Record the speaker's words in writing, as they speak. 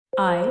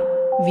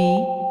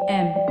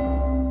IVM.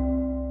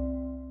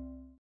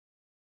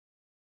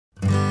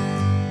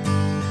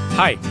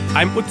 Hi,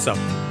 I'm Utsav,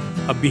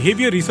 a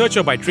behavior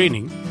researcher by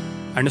training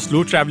and a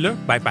slow traveler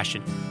by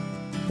passion.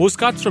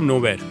 Postcards from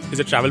Nowhere is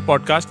a travel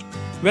podcast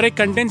where I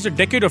condense a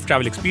decade of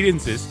travel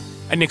experiences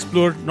and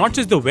explore not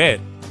just the where,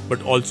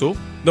 but also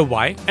the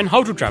why and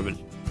how to travel.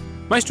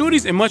 My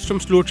stories emerge from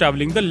slow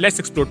traveling the less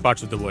explored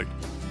parts of the world: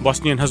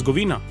 Bosnia and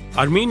Herzegovina,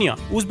 Armenia,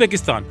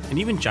 Uzbekistan, and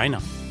even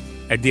China.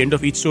 At the end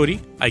of each story,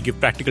 I give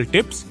practical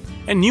tips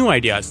and new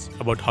ideas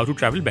about how to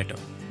travel better.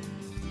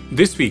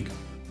 This week,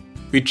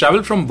 we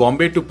travel from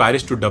Bombay to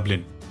Paris to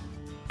Dublin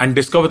and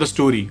discover the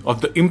story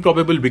of the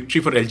improbable victory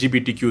for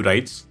LGBTQ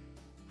rights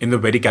in the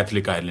very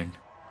Catholic Ireland.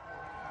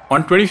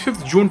 On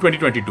 25th June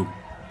 2022,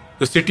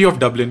 the city of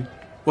Dublin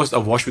was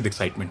awash with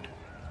excitement.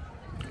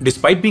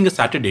 Despite being a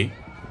Saturday,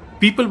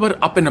 people were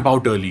up and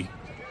about early,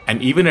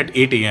 and even at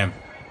 8 a.m.,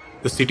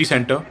 the city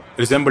centre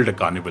resembled a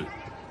carnival.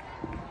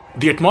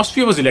 The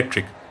atmosphere was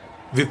electric,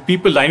 with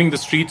people lining the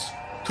streets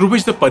through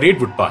which the parade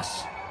would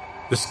pass.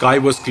 The sky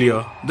was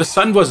clear, the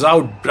sun was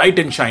out, bright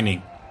and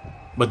shining.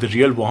 But the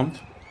real warmth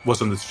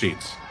was on the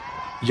streets.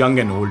 Young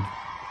and old,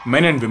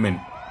 men and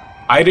women,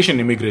 Irish and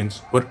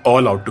immigrants were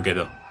all out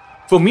together.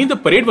 For me, the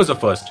parade was a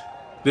first.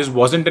 This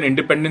wasn't an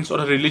independence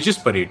or a religious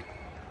parade.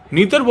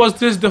 Neither was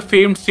this the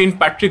famed St.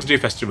 Patrick's Day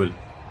festival,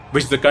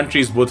 which the country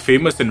is both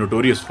famous and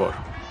notorious for.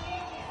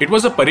 It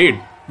was a parade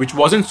which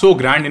wasn't so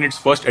grand in its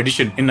first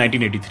edition in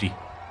 1983,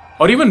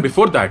 or even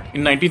before that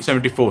in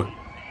 1974,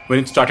 when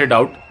it started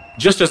out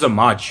just as a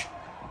march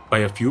by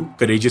a few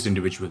courageous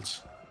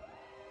individuals.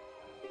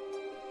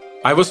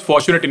 I was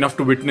fortunate enough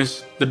to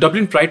witness the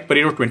Dublin Pride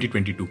Parade of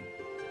 2022.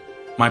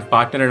 My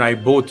partner and I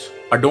both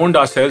adorned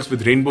ourselves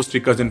with rainbow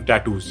stickers and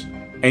tattoos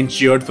and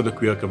cheered for the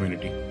queer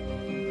community.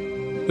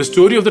 The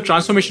story of the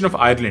transformation of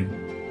Ireland,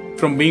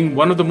 from being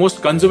one of the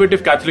most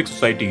conservative Catholic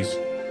societies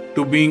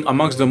to being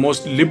amongst the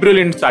most liberal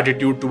in its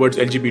attitude towards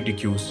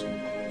LGBTQs,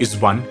 is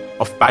one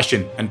of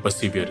passion and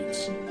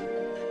perseverance.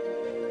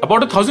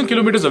 About 1,000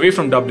 kilometers away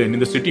from Dublin,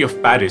 in the city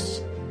of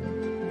Paris,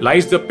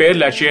 lies the Père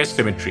Lachaise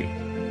Cemetery.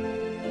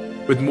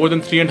 With more than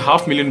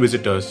 3.5 million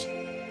visitors,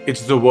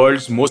 it's the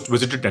world's most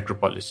visited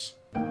necropolis.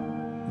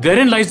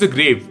 Therein lies the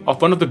grave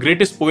of one of the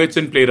greatest poets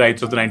and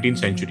playwrights of the 19th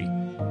century,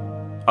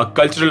 a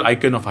cultural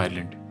icon of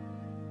Ireland.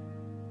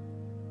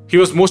 He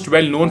was most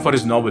well known for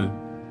his novel,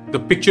 The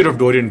Picture of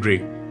Dorian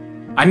Gray,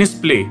 and his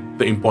play,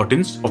 The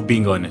Importance of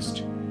Being Earnest.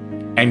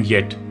 And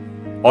yet,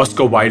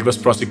 Oscar Wilde was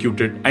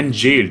prosecuted and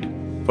jailed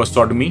for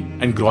sodomy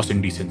and gross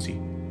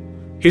indecency.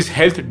 His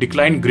health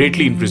declined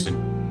greatly in prison,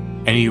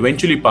 and he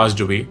eventually passed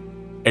away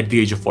at the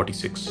age of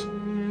 46.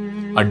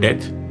 A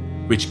death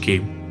which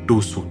came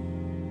too soon.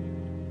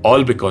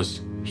 All because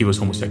he was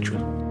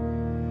homosexual.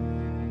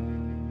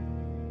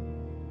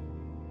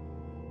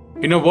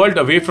 In a world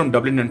away from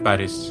Dublin and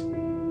Paris,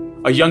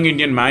 a young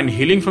Indian man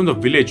hailing from the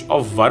village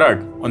of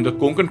Varad on the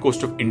Konkan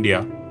coast of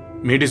India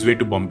made his way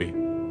to Bombay.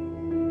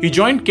 He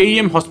joined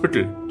KEM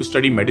Hospital to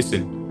study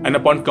medicine and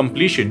upon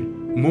completion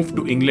moved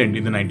to England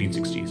in the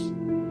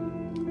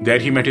 1960s. There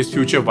he met his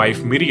future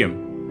wife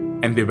Miriam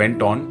and they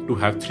went on to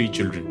have 3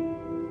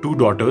 children, 2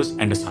 daughters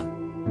and a son.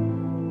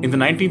 In the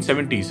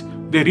 1970s,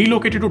 they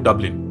relocated to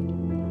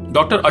Dublin.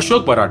 Dr.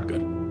 Ashok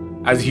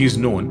Baradkar, as he is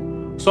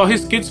known, saw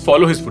his kids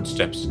follow his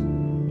footsteps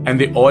and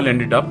they all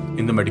ended up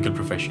in the medical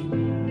profession.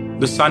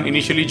 The son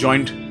initially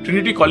joined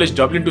Trinity College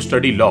Dublin to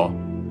study law,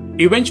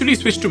 eventually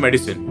switched to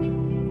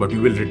medicine, but we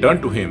will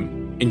return to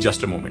him in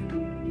just a moment.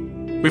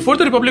 Before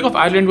the Republic of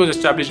Ireland was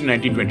established in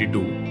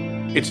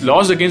 1922, its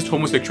laws against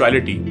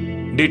homosexuality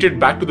dated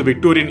back to the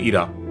Victorian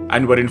era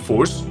and were in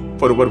force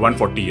for over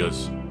 140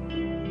 years.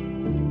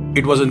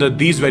 It was under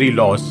these very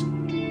laws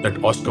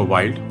that Oscar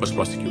Wilde was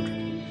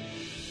prosecuted.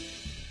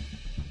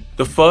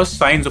 The first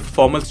signs of a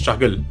formal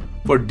struggle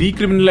for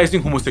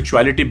decriminalizing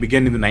homosexuality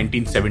began in the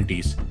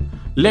 1970s,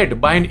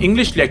 led by an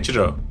English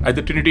lecturer at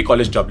the Trinity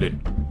College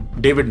Dublin,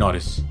 David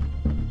Norris.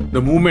 The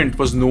movement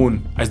was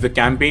known as the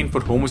Campaign for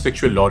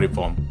Homosexual Law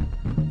Reform.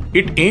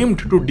 It aimed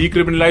to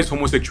decriminalize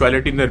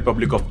homosexuality in the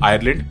Republic of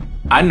Ireland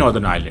and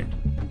Northern Ireland.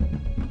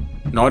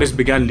 Norris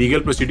began legal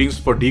proceedings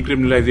for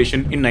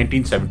decriminalization in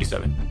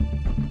 1977,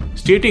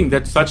 stating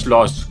that such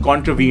laws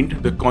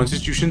contravened the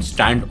Constitution's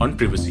stand on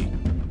privacy.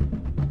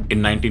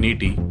 In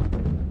 1980,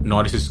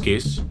 Norris's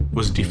case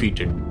was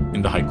defeated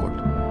in the High Court.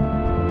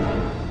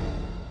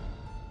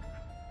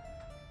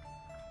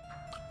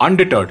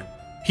 Undeterred,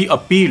 he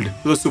appealed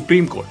to the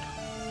Supreme Court.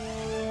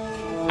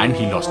 And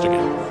he lost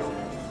again.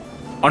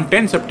 On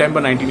 10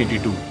 September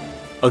 1982,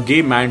 a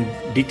gay man,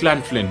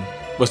 Declan Flynn,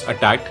 was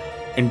attacked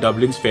in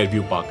Dublin's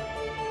Fairview Park.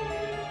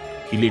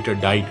 He later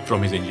died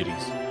from his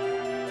injuries.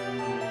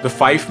 The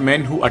 5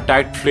 men who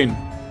attacked Flynn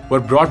were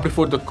brought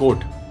before the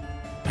court,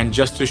 and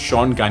Justice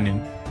Sean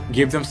Gannon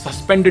gave them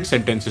suspended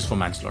sentences for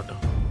manslaughter.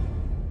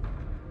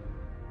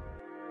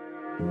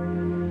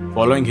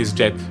 Following his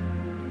death,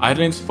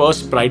 Ireland's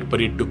first Pride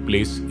Parade took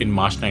place in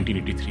March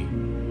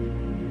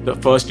 1983. The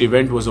first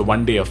event was a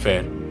one-day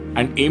affair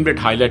and aimed at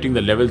highlighting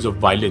the levels of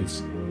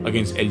violence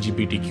against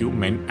LGBTQ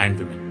men and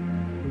women.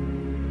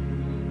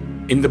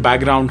 In the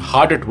background,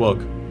 hard at work,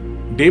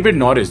 David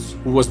Norris,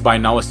 who was by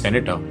now a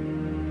senator,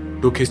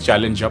 took his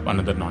challenge up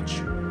another notch.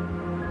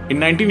 In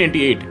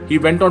 1988, he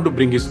went on to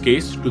bring his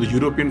case to the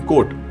European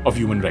Court of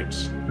Human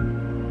Rights.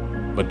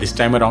 But this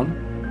time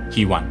around,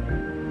 he won.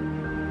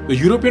 The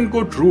European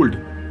Court ruled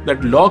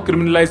that law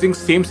criminalizing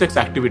same-sex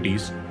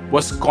activities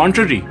was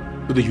contrary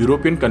to the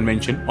European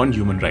Convention on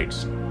Human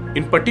Rights.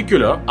 In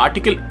particular,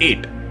 Article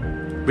 8,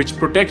 which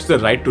protects the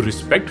right to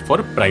respect for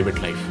a private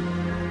life.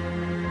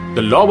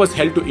 The law was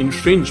held to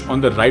infringe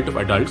on the right of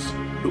adults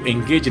to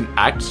engage in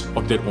acts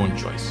of their own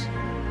choice.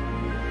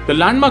 The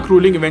landmark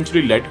ruling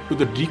eventually led to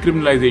the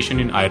decriminalization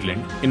in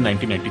Ireland in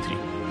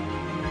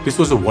 1993. This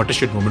was a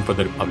watershed moment for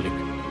the Republic,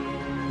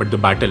 but the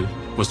battle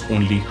was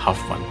only half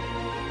won.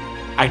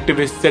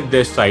 Activists set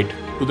their sight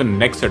to the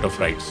next set of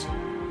rights,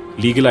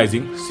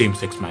 legalizing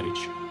same-sex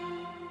marriage.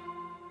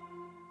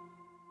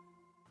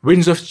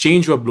 Winds of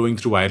change were blowing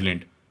through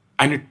Ireland,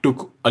 and it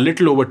took a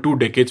little over 2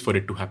 decades for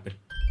it to happen.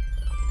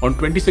 On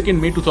 22nd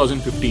May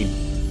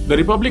 2015, the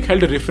Republic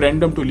held a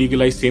referendum to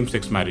legalize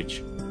same-sex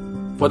marriage.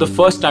 For the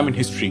first time in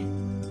history,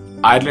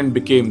 Ireland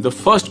became the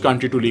first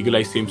country to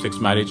legalize same-sex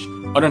marriage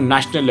on a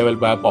national level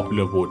by a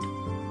popular vote,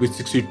 with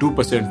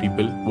 62%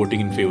 people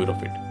voting in favour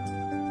of it.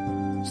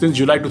 Since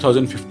July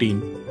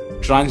 2015,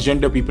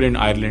 transgender people in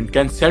Ireland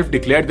can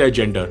self-declare their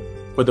gender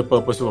for the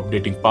purpose of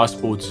updating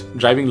passports,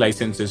 driving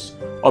licenses,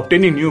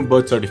 obtaining new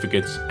birth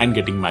certificates, and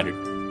getting married.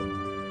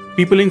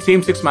 People in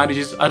same-sex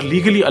marriages are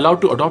legally allowed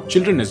to adopt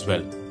children as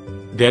well,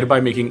 thereby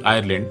making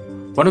Ireland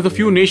one of the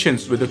few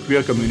nations where the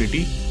queer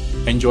community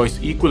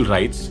enjoys equal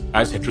rights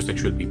as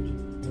heterosexual people.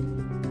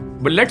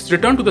 But let's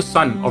return to the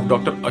son of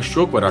Dr.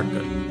 Ashok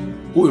Varadkar,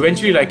 who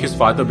eventually, like his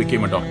father,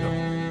 became a doctor.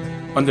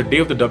 On the day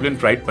of the Dublin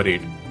Pride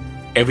Parade,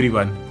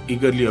 everyone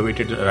eagerly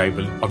awaited the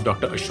arrival of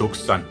Dr. Ashok's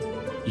son,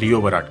 Leo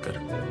Varadkar.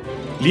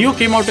 Leo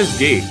came out as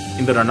gay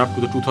in the run-up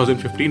to the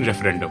 2015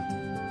 referendum.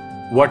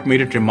 What made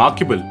it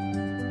remarkable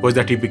was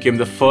that he became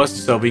the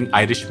first serving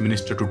Irish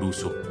minister to do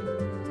so.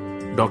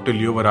 Dr.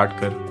 Leo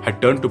Varadkar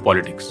had turned to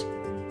politics,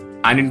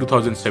 and in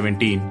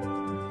 2017,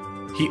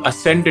 he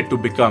ascended to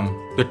become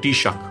the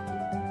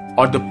Taoiseach,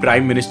 or the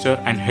Prime Minister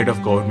and Head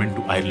of Government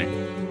to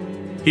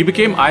Ireland. He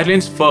became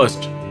Ireland's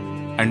first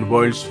and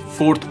world's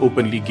fourth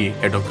openly gay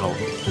Head of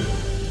Government.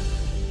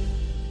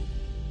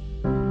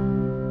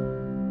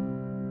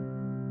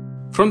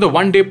 From the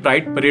one-day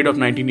Pride Parade of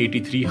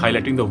 1983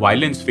 highlighting the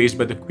violence faced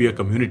by the queer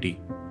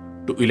community,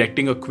 to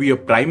electing a queer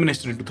Prime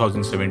Minister in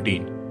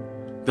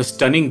 2017, the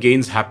stunning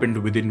gains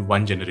happened within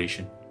one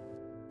generation.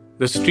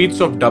 The streets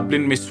of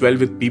Dublin may swell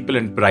with people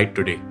and pride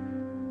today,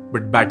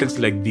 but battles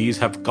like these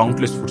have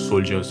countless foot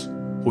soldiers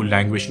who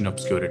languish in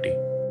obscurity.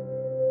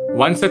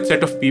 One such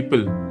set of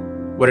people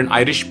were an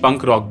Irish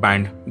punk rock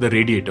band, the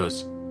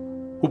Radiators,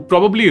 who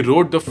probably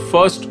wrote the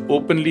first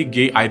openly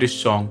gay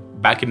Irish song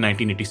back in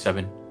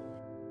 1987.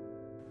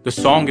 The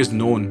song is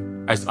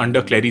known as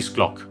Under Clary's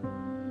Clock,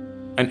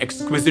 an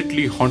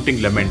exquisitely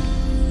haunting lament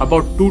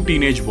about 2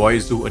 teenage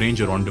boys who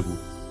arrange a rendezvous.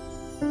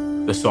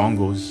 The song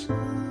goes,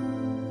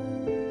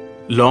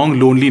 "Long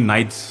lonely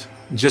nights,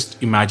 just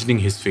imagining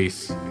his face.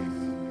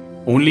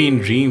 Only in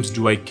dreams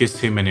do I kiss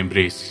him and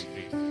embrace.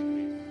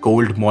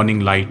 Cold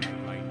morning light,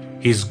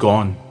 he's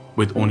gone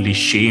with only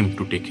shame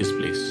to take his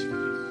place."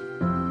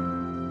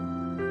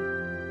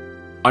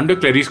 Under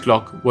Clary's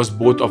Clock was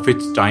both of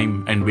its time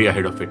and way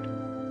ahead of it.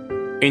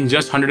 In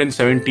just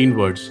 117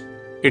 words,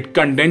 it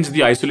condensed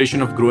the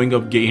isolation of growing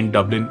up gay in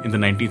Dublin in the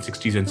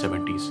 1960s and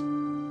 70s.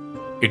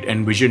 It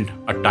envisioned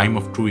a time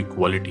of true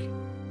equality.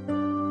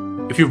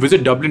 If you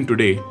visit Dublin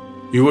today,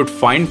 you would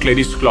find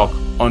Clary's Clock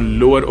on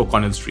Lower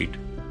O'Connell Street.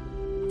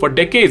 For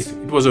decades,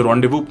 it was a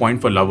rendezvous point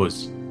for lovers,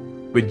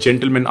 with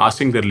gentlemen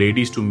asking their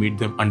ladies to meet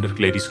them under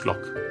Clary's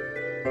Clock.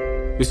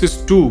 This is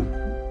too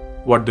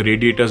what the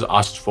Radiators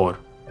asked for.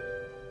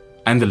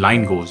 And the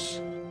line goes,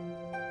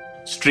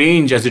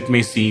 "Strange as it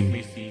may seem,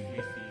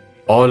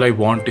 all I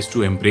want is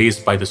to embrace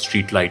by the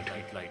streetlight,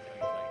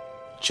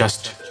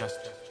 just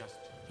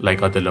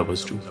like other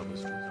lovers do."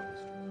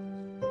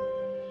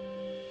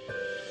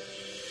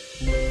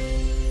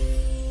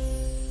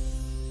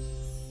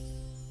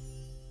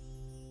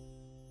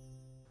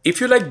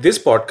 If you like this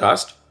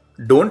podcast,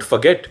 don't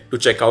forget to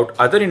check out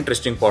other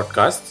interesting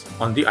podcasts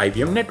on the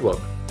IVM network.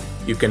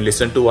 You can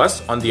listen to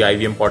us on the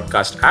IVM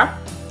Podcast app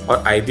or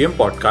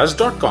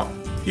ivmpodcast.com.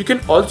 You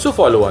can also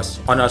follow us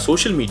on our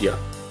social media.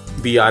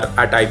 We are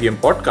at IVM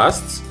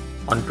Podcasts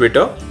on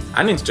Twitter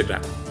and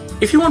Instagram.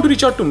 If you want to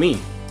reach out to me,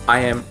 I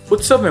am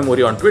Utsav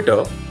Memory on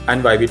Twitter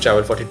and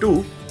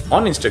YVTravel42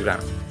 on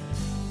Instagram.